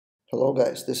Hello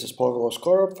guys, this is Pavel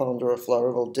Oskorov, founder of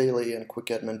Laravel Daily and Quick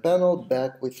Admin Panel,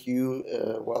 back with you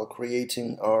while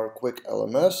creating our Quick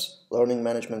LMS learning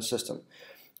management system.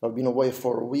 I've been away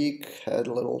for a week, had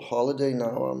a little holiday,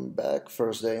 now I'm back,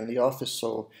 first day in the office,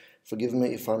 so forgive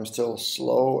me if I'm still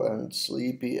slow and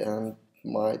sleepy and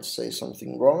might say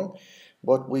something wrong,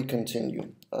 but we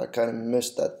continue. I kind of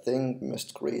missed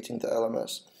creating the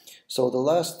LMS. So the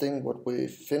last thing what we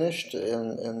finished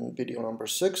in video number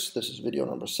 6, this is video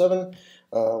number 7,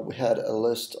 we had a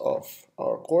list of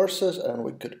our courses and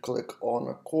we could click on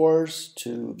a course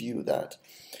to view that.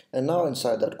 And now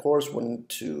inside that course we need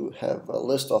to have a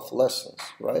list of lessons,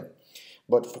 right?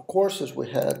 But for courses we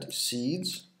had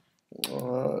seeds,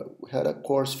 we had a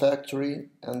course factory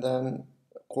and then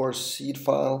a course seed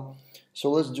file.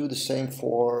 So let's do the same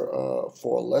for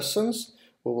lessons.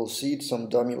 We will seed some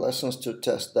dummy lessons to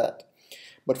test that.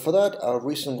 But for that, I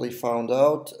recently found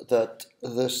out that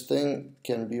this thing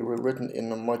can be rewritten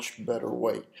in a much better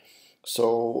way.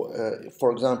 So,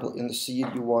 for example, in the seed,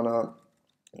 you want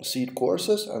to seed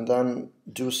courses and then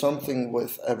do something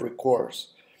with every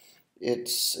course.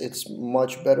 It's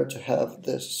much better to have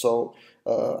this. So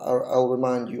I'll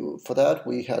remind you, for that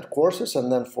we had courses,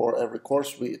 and then for every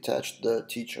course we attached the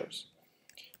teachers.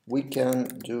 We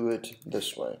can do it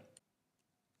this way.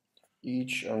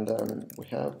 Each, and then we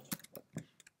have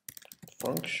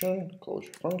function,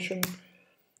 closure function,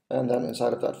 and then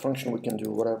inside of that function we can do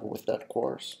whatever with that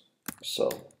course. So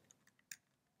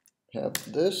we have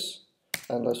this,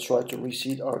 and let's try to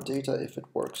reseed our data if it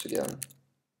works again.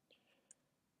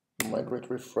 Migrate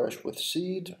refresh with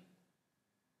seed,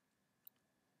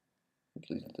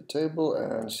 delete the table,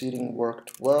 and seeding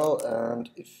worked well.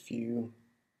 And if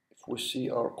we see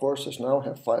our courses now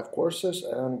have 5 courses,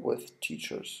 and with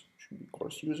teachers, should be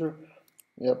course user.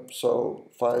 Yep, so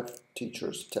 5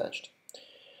 teachers attached.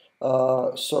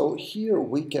 So here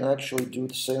we can actually do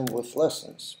the same with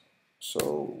lessons.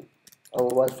 So I will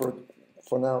write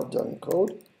for now done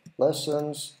code.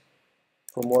 Lessons,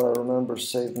 from what I remember,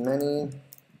 save many,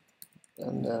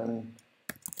 and then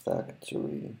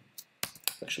factory.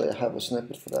 Actually, I have a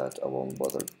snippet for that. I won't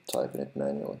bother typing it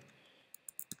manually.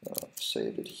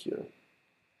 Save it here.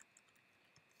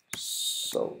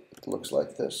 So it looks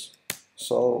like this.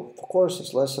 So for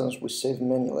courses, lessons, we save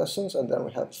many lessons, and then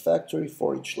we have a factory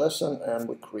for each lesson, and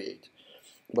we create.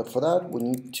 But for that, we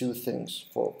need 2 things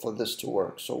for this to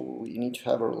work. So we need to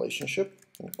have a relationship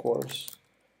in course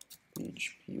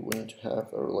PHP. We need to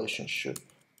have a relationship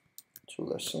to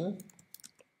lessons,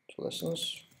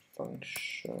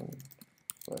 function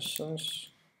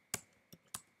lessons,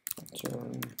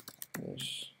 return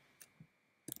this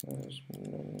as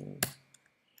many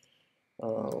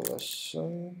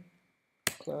lesson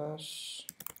class.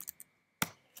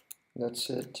 That's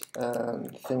it.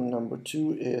 And thing number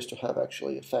 2 is to have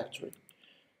actually a factory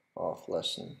of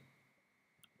lesson.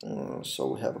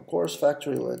 So we have a course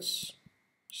factory. Let's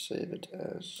save it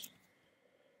as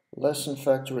lesson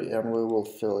factory, and we will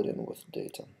fill it in with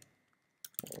data.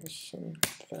 Lesson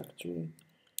factory.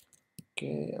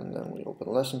 Okay, and then we open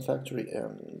lesson factory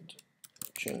and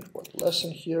change what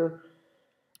lesson here.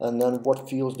 And then what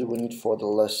fields do we need for the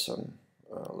lesson?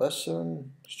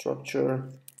 Lesson structure.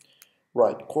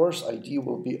 Right, course ID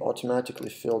will be automatically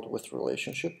filled with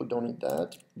relationship. We don't need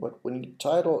that, but we need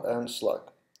title and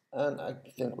slug. And I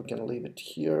think we can leave it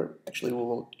here. Actually, we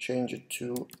will change it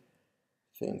to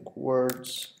think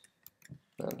words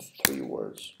and 3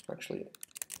 words. Actually,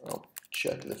 I'll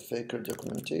check the Faker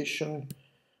documentation.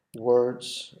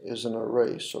 Words is an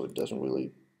array, so it doesn't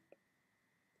really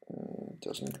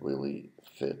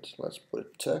fit. Let's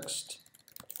put text.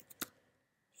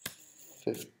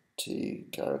 50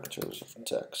 characters of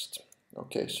text.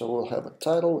 Okay, so we'll have a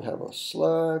title, we have a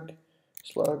slug,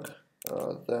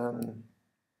 then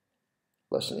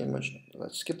lesson image.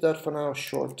 Let's skip that for now.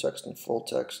 Short text and full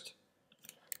text.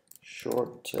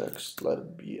 Short text, let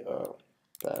it be a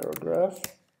paragraph,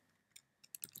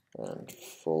 and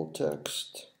full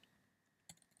text,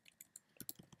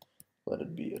 let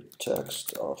it be a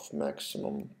text of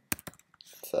maximum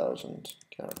 1000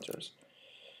 characters.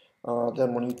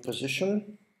 Then we need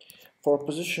position. For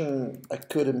position, I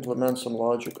could implement some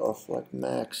logic of like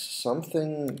max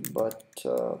something, but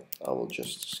I will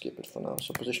just skip it for now.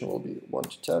 So position will be 1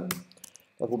 to 10.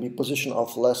 That will be position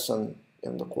of lesson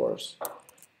in the course.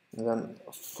 And then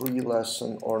free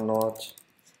lesson or not.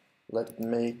 Let's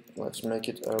make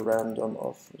it a random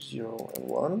of 0 and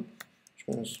 1, which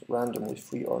means randomly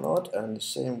free or not, and the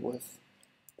same with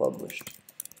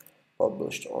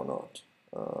published or not.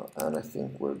 And I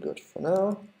think we're good for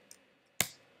now.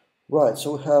 Right,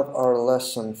 so we have our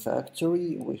lesson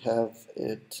factory. We have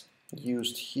it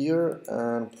used here,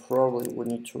 and probably we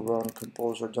need to run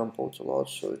composer dump a lot,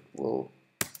 so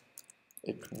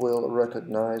it will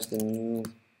recognize the new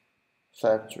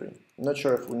factory. I'm not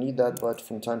sure if we need that, but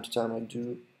from time to time I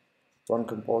do run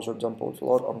composer dump a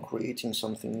lot on creating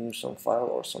something new, some file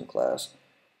or some class,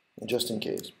 just in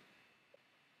case.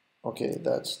 Okay,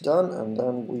 that's done, and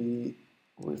then we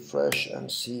refresh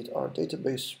and seed our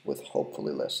database with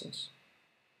hopefully lessons.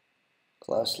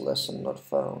 Class lesson not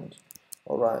found.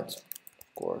 Alright,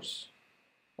 of course.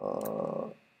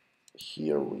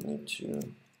 Here we need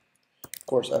to, of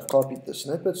course, I've copied the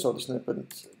snippet, so the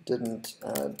snippet didn't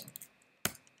add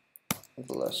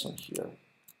the lesson here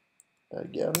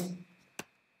again.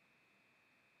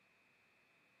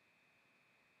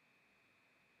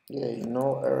 Yay,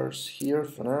 no errors here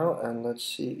for now, and let's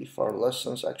see if our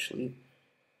lessons actually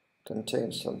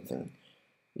contain something.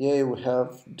 Yay, we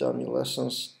have dummy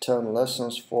lessons, 10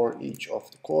 lessons for each of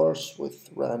the course with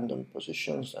random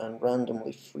positions and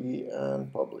randomly free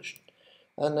and published.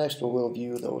 And next we will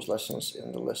view those lessons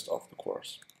in the list of the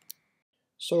course.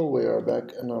 So we are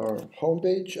back in our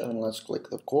homepage, and let's click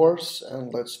the course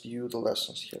and let's view the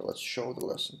lessons here. Let's show the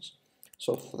lessons.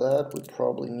 So for that we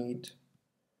probably need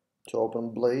to open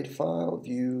Blade file,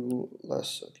 view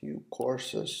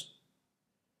courses,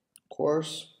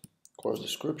 course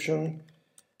description,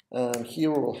 and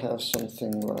here we'll have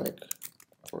something like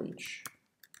for each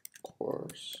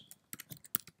course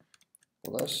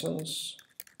lessons,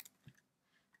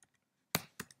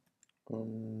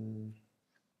 and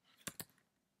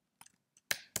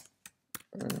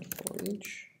for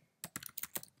each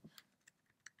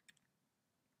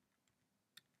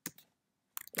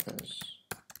as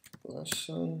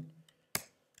lesson,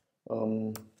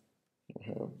 we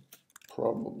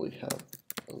probably have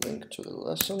a link to the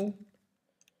lesson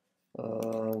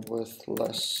with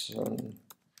lesson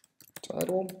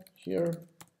title here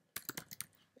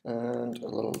and a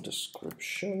little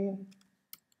description,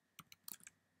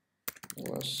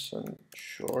 lesson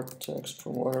short text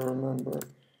from what I remember,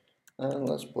 and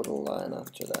let's put a line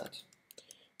after that.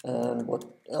 And what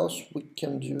else we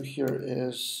can do here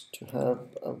is to have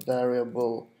a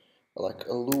variable, like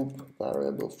a loop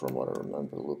variable from what I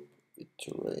remember, loop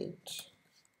iterate,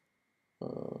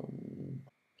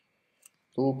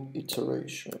 loop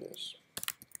iteration it is.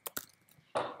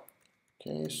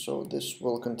 Okay, so this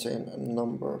will contain a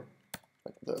number,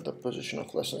 like the position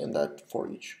of lesson in that for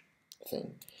each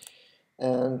thing.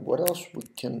 And what else we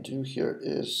can do here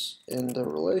is in the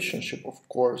relationship of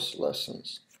course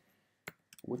lessons,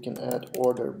 we can add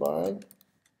order by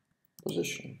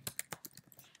position,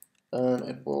 and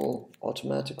it will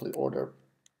automatically order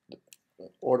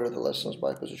the lessons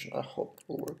by position. I hope it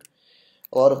will work.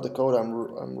 A lot of the code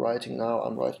I'm writing now,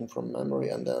 I'm writing from memory,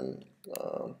 and then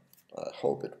I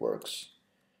hope it works.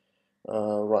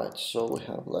 Right, so we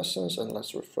have lessons, and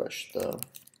let's refresh the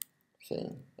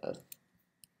thing. I've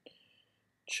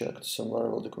checked some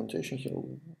Laravel documentation here.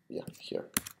 Yeah, here.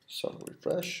 So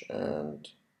refresh, and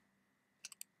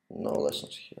no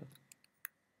lessons here.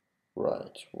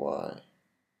 Right, why?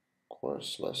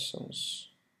 Course lessons.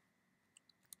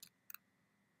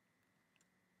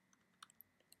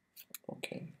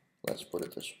 Okay, let's put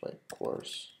it this way.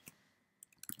 Course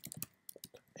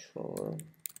controller.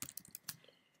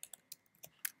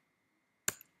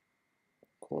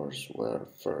 Courseware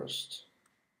first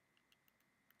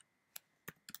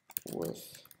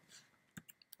with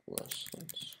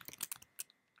lessons.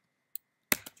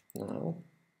 Now,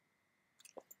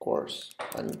 of course,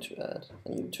 I need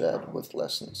to add with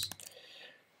lessons.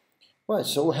 Right,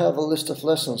 so we have a list of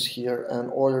lessons here and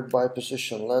ordered by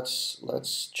position.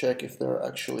 Let's check if they're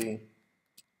actually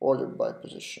ordered by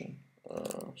position.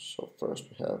 So first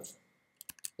we have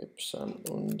ipsum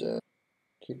unde.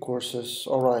 Okay, courses.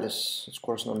 All right, it's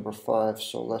course number 5.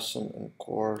 So lesson in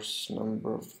course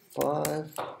number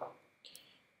 5,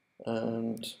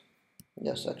 and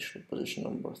yes, actually position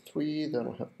number 3. Then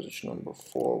we have position number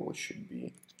 4, which should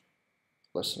be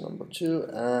lesson number 2,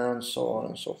 and so on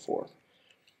and so forth.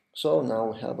 So now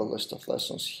we have a list of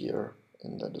lessons here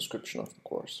in the description of the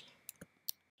course.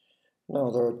 Now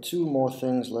there are 2 more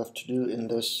things left to do in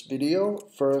this video.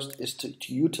 First is to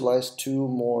utilize 2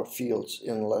 more fields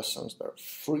in lessons. They're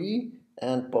free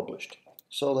and published.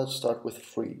 So let's start with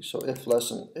free. So if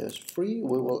lesson is free,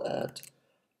 we will add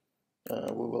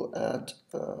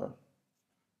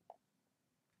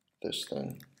this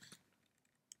thing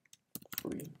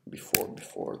free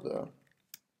before the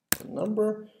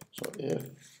number. So if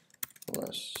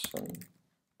lesson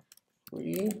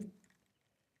free,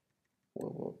 we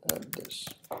will add this.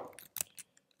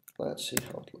 Let's see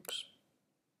how it looks.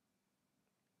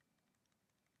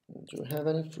 Do we have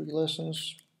any free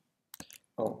lessons?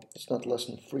 Oh, it's not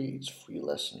lesson free, it's free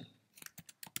lesson.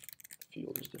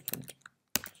 Field is different.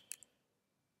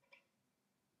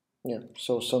 Yeah,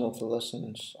 so some of the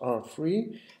lessons are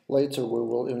free. Later we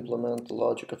will implement the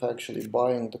logic of actually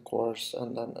buying the course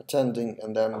and then attending,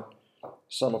 and then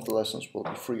some of the lessons will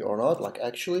be free or not, like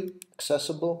actually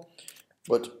accessible,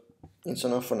 but it's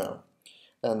enough for now.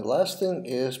 And the last thing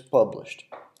is published.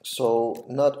 So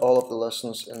not all of the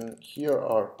lessons in here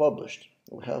are published.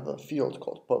 We have a field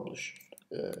called publish.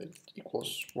 It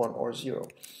equals 1 or 0.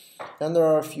 And there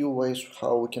are a few ways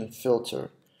how we can filter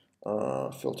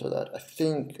that. I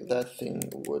think that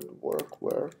thing would work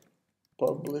where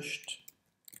published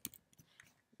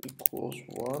equals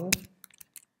 1.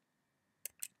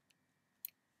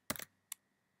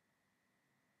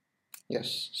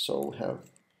 Yes, so we have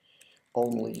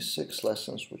only 6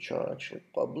 lessons which are actually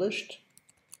published,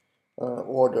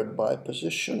 ordered by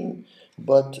position,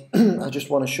 but I just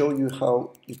want to show you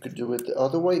how you could do it the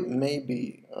other way.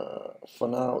 Maybe for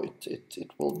now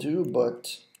it will do,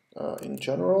 but in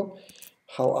general,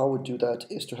 how I would do that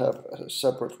is to have a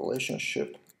separate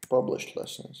relationship, published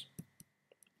lessons.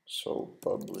 So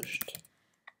published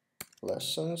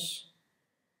lessons,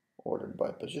 ordered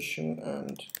by position,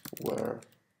 and where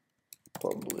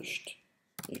published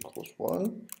equals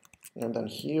 1. And then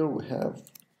here we have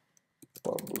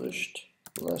published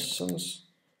lessons,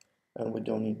 and we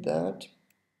don't need that.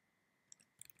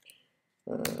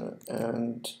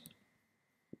 And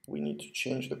we need to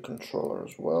change the controller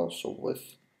as well. So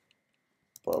with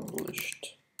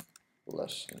published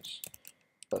lessons.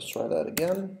 Let's try that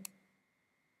again.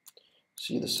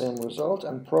 See the same result,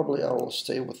 and probably I will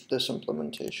stay with this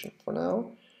implementation for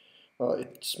now.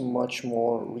 It's much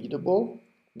more readable,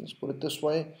 let's put it this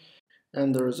way.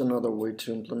 And there is another way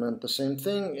to implement the same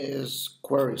thing, is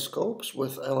query scopes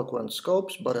with eloquent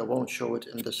scopes, but I won't show it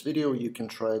in this video. You can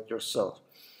try it yourself.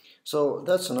 So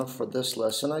that's enough for this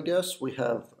lesson, I guess. We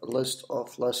have a list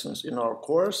of lessons in our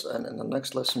course, and in the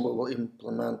next lesson we will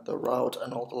implement the route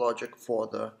and all the logic for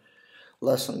the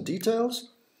lesson details.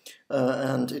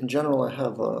 And in general, I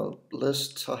have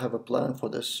a plan for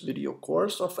this video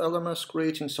course of LMS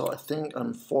creating, so I think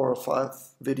I'm 4 or 5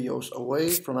 videos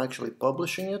away from actually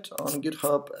publishing it on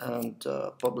GitHub and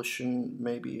publishing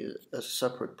maybe a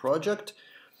separate project.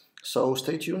 So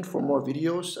stay tuned for more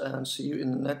videos and see you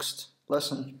in the next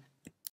lesson.